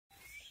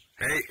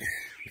Hey,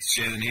 it's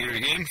Shannon here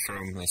again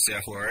from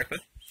South Wairarapa.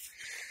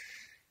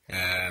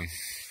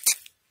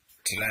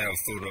 Today I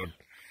thought I'd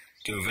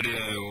do a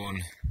video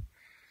on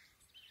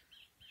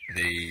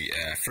the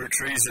fruit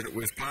trees that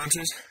we've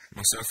planted,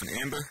 myself and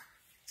Amber.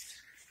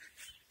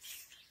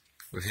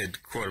 We've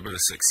had quite a bit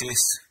of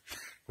success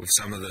with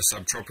some of the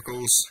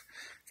subtropicals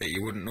that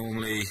you wouldn't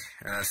normally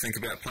think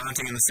about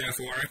planting in the South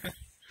Wairarapa.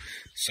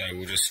 So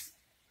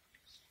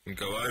we'll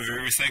go over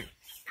everything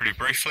pretty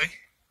briefly.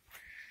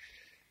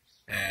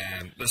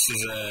 This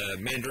is a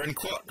mandarin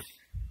quat.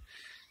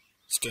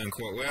 It's doing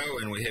quite well,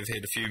 and we have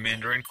had a few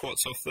mandarin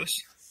quats off this.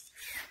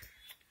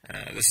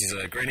 This is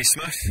a granny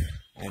smut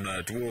on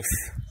a dwarf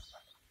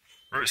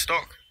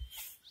rootstock.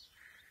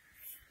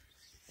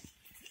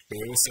 We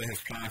also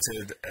have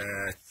planted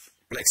a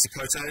black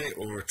sapote,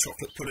 or a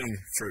chocolate pudding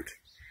fruit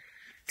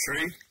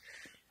tree.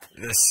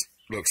 This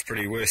looks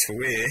pretty worse for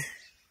wear,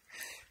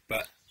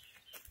 but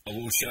I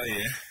will show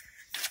you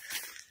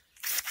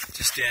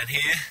just down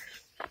here.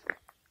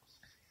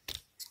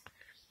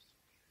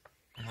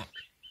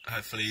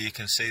 Hopefully you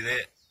can see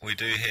that we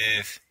do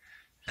have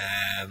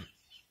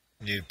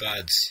new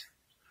buds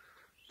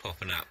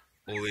popping up.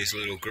 All these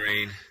little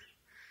green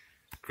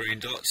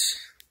dots,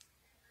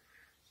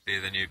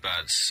 they're the new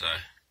buds. So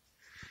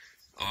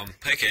I'm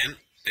picking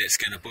that's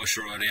going to bush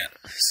right out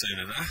soon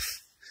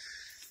enough.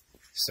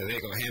 So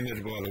that got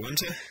hammered by the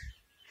winter,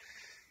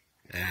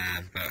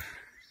 but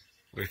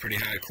we're pretty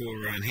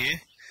hardcore around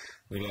here.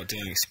 We like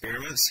doing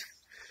experiments,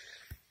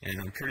 and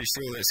I'm pretty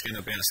sure that's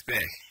going to bounce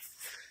back.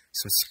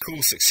 Some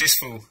cool,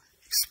 successful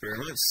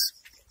experiments,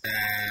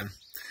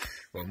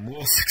 well,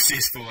 more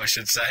successful I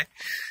should say.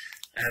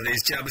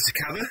 There's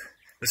Jabuticaba.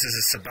 This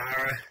is a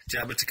Sabara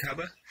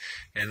Jabuticaba,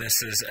 and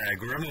this is a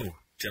Grimmel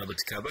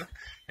Jabuticaba,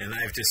 and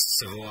they've just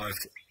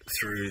survived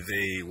through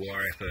the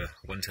Wairarapa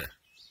winter.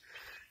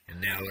 And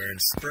now we're in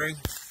spring.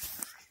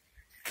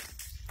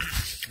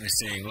 We're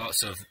seeing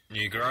lots of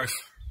new growth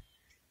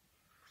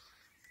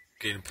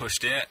getting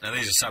pushed out. Now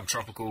these are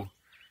subtropical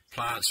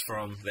plants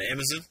from the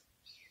Amazon.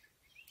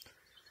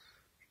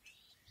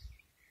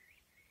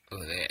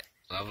 Look at that,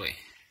 lovely.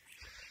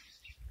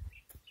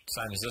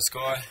 Same as this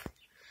guy.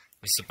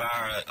 The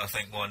Sabara, I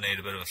think, might need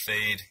a bit of a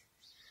feed.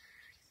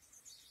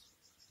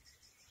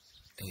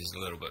 He's a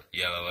little bit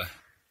yellower.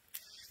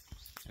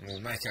 And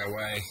we'll make our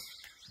way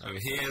over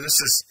here. This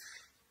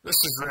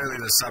is really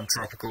the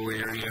subtropical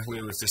area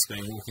where we've just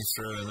been walking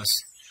through. In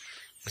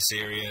this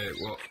area,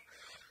 what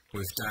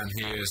we've done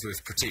here is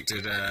we've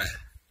protected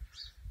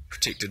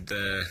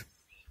the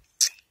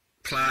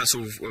plants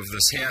of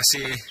this house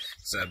here.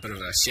 It's a bit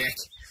of a shack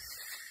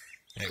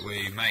that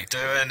we make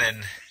doing,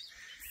 and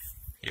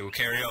yeah, we'll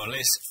carry on.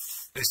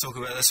 Let's talk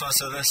about this one.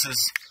 So this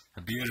is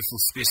a beautiful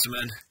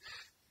specimen.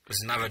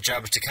 There's another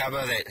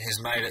Jabuticaba that has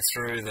made it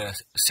through the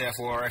South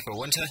Wairarapa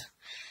winter,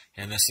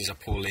 and this is a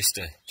Paul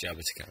Lester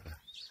Jabuticaba.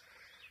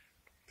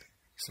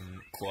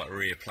 Some quite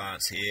rare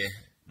plants here.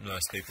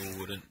 Most people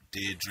wouldn't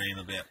dare dream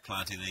about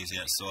planting these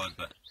outside,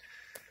 but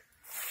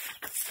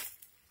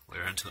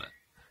we're into it.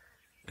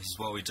 This is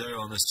what we do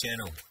on this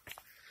channel.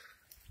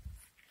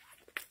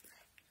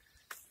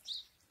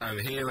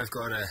 Over here we've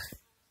got a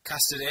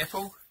custard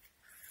apple.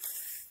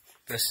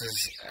 This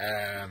is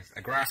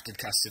a grafted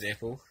custard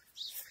apple.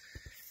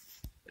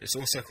 It's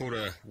also called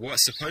a white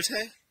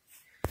sapote.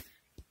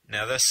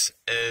 Now this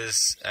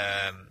is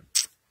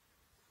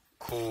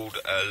called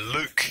a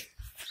Luke,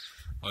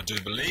 I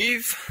do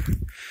believe.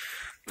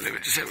 Let me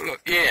just have a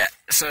look. Yeah,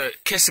 so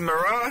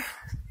Casamara,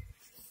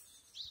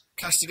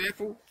 custard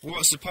apple,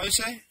 white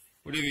sapote,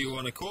 whatever you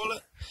want to call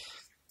it.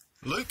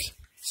 Luke.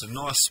 It's a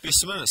nice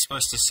specimen. It's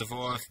supposed to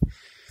survive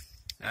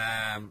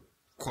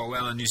quite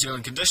well in New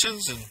Zealand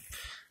conditions, and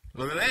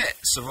look at that,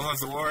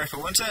 survived the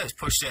Wairarapa winter. It's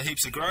pushed out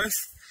heaps of growth,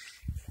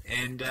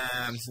 and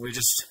we're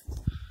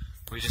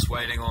just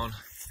waiting on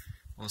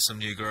some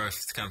new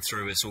growth to come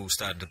through. It's all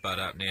starting to bud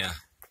up now,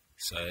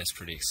 so that's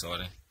pretty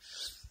exciting.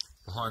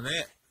 Behind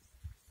that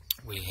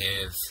we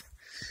have,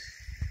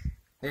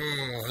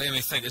 let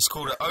me think, it's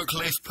called an oak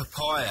leaf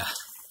papaya.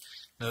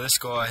 Now this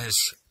guy has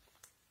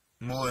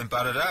more than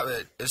budded up.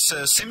 It's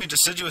a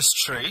semi-deciduous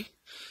tree,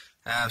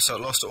 so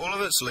it lost all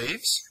of its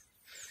leaves,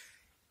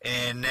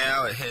 and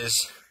now it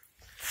has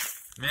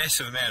a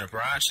massive amount of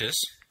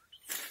branches.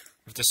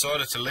 We've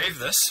decided to leave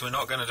this. We're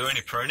not going to do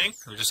any pruning.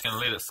 We're just going to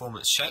let it form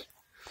its shape.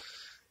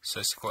 So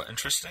it's quite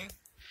interesting.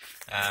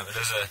 It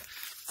is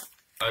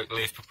a oak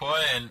leaf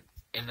papaya, and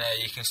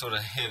you can sort of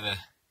have a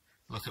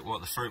look at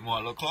what the fruit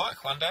might look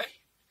like one day.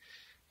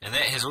 And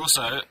that has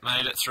also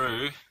made it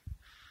through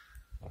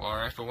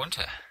Wairarapa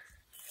winter.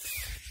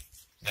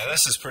 Now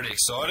this is pretty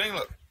exciting.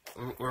 Look,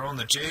 we're on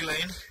the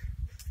G-lean,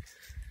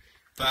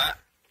 but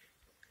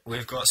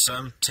we've got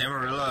some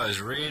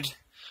tamarillos, red,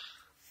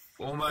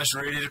 almost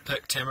ready to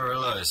pick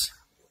tamarillos.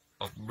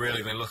 I've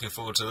really been looking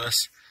forward to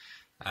this.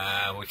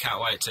 We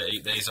can't wait to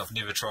eat these. I've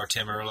never tried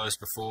tamarillos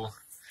before.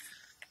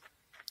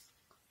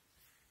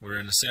 We're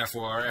in the South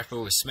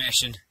Wairarapa. We're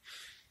smashing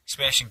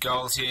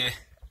goals here.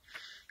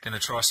 Going to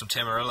try some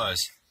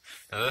tamarillos.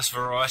 Now this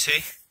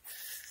variety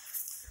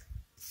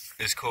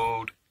is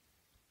called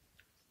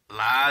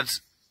large,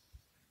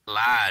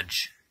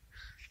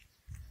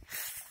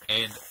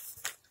 and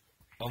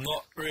I'm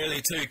not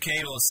really too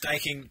keen on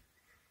staking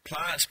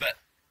plants, but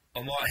I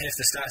might have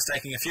to start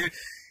staking a few.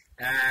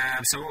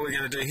 So what we're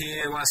going to do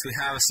here, once we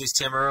harvest these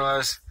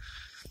tamarillos,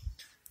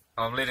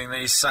 I'm letting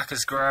these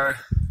suckers grow.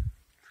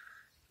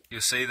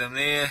 You'll see them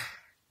there,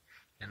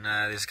 and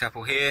there's a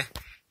couple here,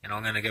 and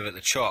I'm going to give it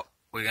the chop.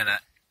 We're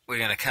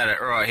gonna cut it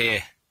right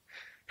here.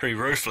 Pretty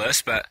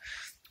ruthless, but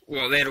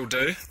what that'll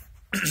do,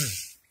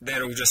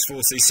 that'll just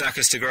force these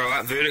suckers to grow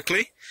up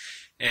vertically,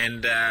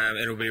 and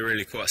it'll be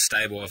really quite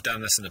stable. I've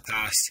done this in the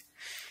past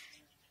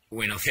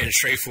when I've had a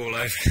tree fall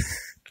over,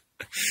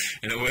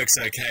 and it works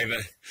okay.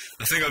 But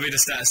I think I better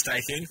start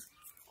staking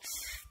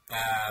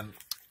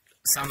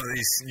some of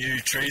these new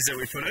trees that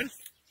we put in.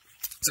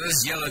 So this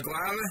is yellow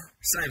guava,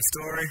 same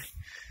story,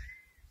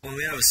 on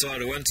the other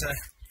side of winter,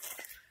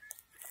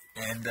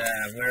 and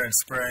we're in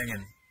spring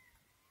and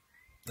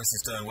this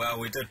is doing well.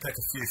 We did pick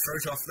a few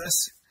fruit off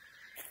this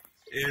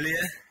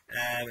earlier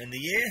in the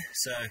year,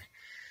 so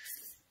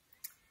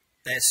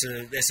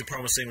that's a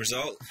promising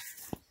result.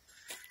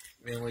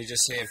 Then we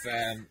just have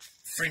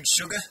French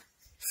sugar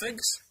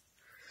figs,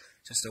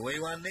 just a wee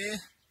one there,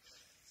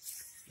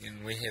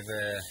 and we have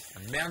a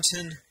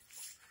mountain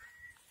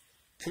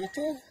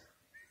pawpaw.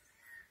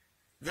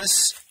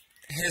 This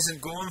hasn't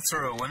gone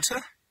through a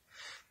winter.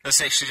 This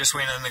actually just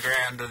went in the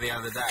ground the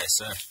other day,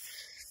 so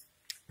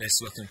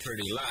that's looking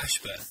pretty lush,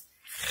 but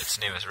it's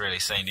never really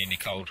seen any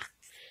cold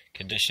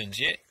conditions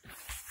yet.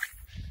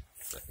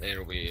 But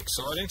that'll be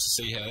exciting to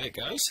see how that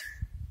goes.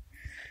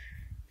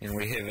 And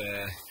we have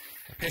a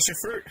passion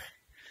fruit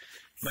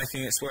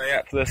making its way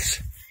up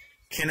this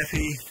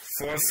canopy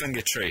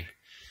 5-finger tree.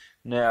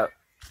 Now,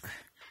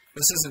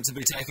 this isn't to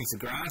be taken for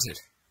granted,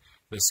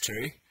 this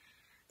tree.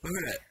 Look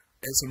at it.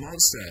 It's a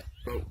monster,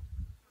 but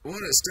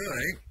what it's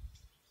doing,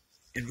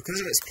 and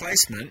because of its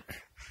placement,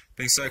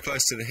 being so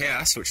close to the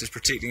house, which is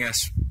protecting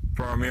us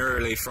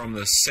primarily from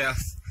the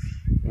south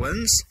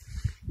winds,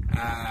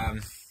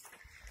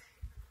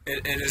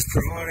 it is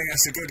providing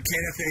us a good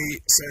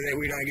canopy so that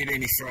we don't get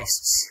any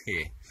frosts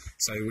here.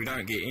 So we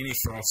don't get any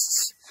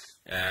frosts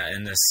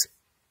in this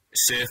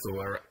circle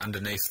or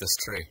underneath this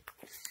tree.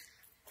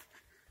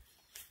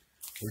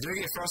 We do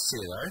get frosts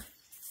here though.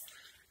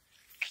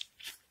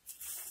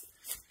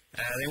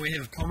 Then we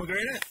have a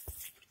pomegranate.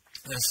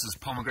 This is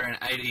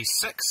pomegranate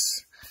 86.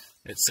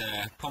 It's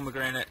a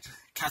pomegranate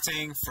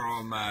cutting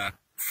from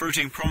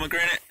fruiting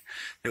pomegranate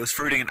that was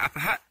fruiting in Upper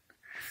Hutt.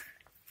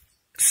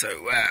 So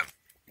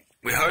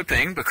we're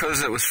hoping,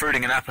 because it was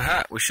fruiting in Upper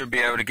Hutt, we should be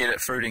able to get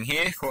it fruiting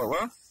here quite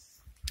well.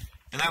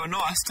 And they were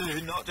nice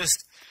too, not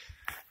just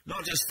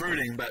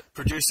fruiting, but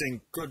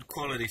producing good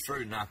quality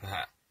fruit in Upper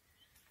Hutt.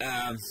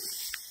 And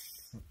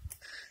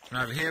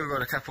over here we've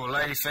got a couple of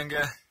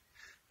ladyfinger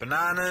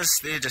bananas.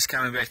 They're just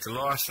coming back to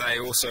life. They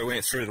also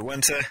went through the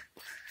winter,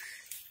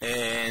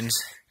 and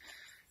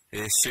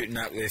they're shooting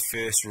up their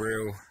first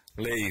real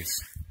leaves.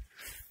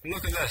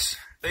 Look at this.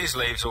 These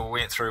leaves all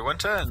went through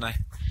winter, and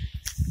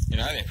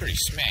they're pretty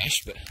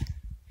smashed, but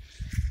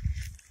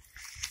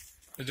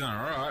they're doing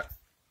alright.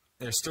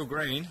 They're still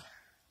green.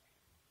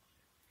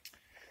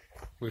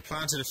 We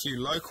planted a few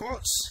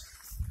loquats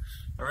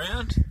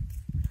around.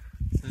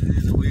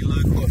 There's a wee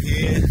loquat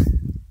here.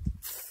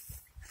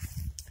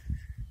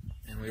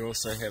 And we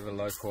also have a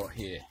loquat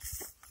here.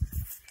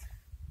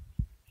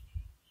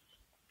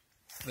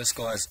 This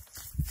guy's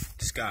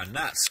just going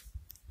nuts.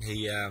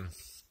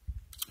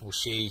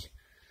 She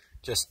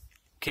just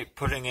kept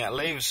putting out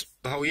leaves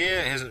the whole year.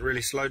 It hasn't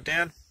really slowed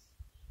down.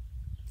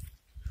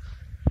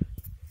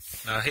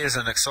 Now here's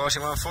an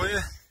exciting one for you.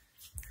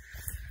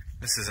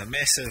 This is a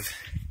massive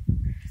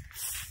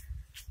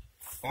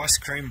ice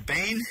cream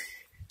bean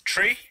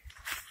tree.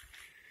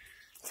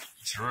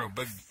 It's a real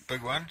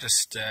big one.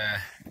 Just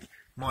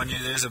mind you,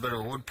 there's a bit of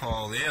a wood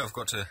pile there. I've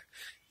got to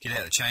get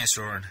out the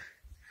chainsaw and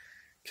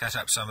cut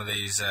up some of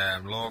these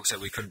logs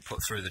that we couldn't put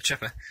through the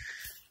chipper.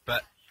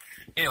 But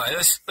anyway,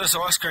 this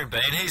ice cream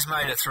bean, he's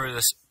made it through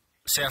this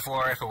South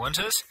Wairarapa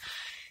winters,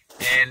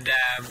 and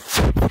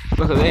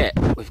look at that.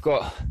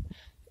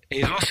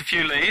 He's lost a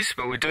few leaves,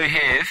 but we do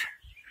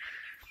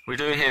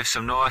have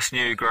some nice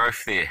new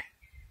growth there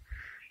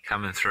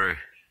coming through,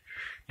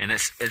 and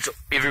it's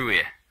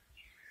everywhere.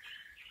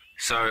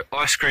 So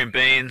ice cream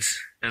beans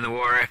in the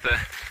Wairarapa,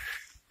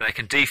 they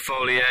can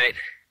defoliate,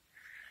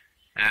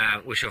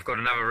 which I've got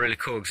another really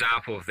cool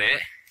example of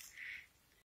that.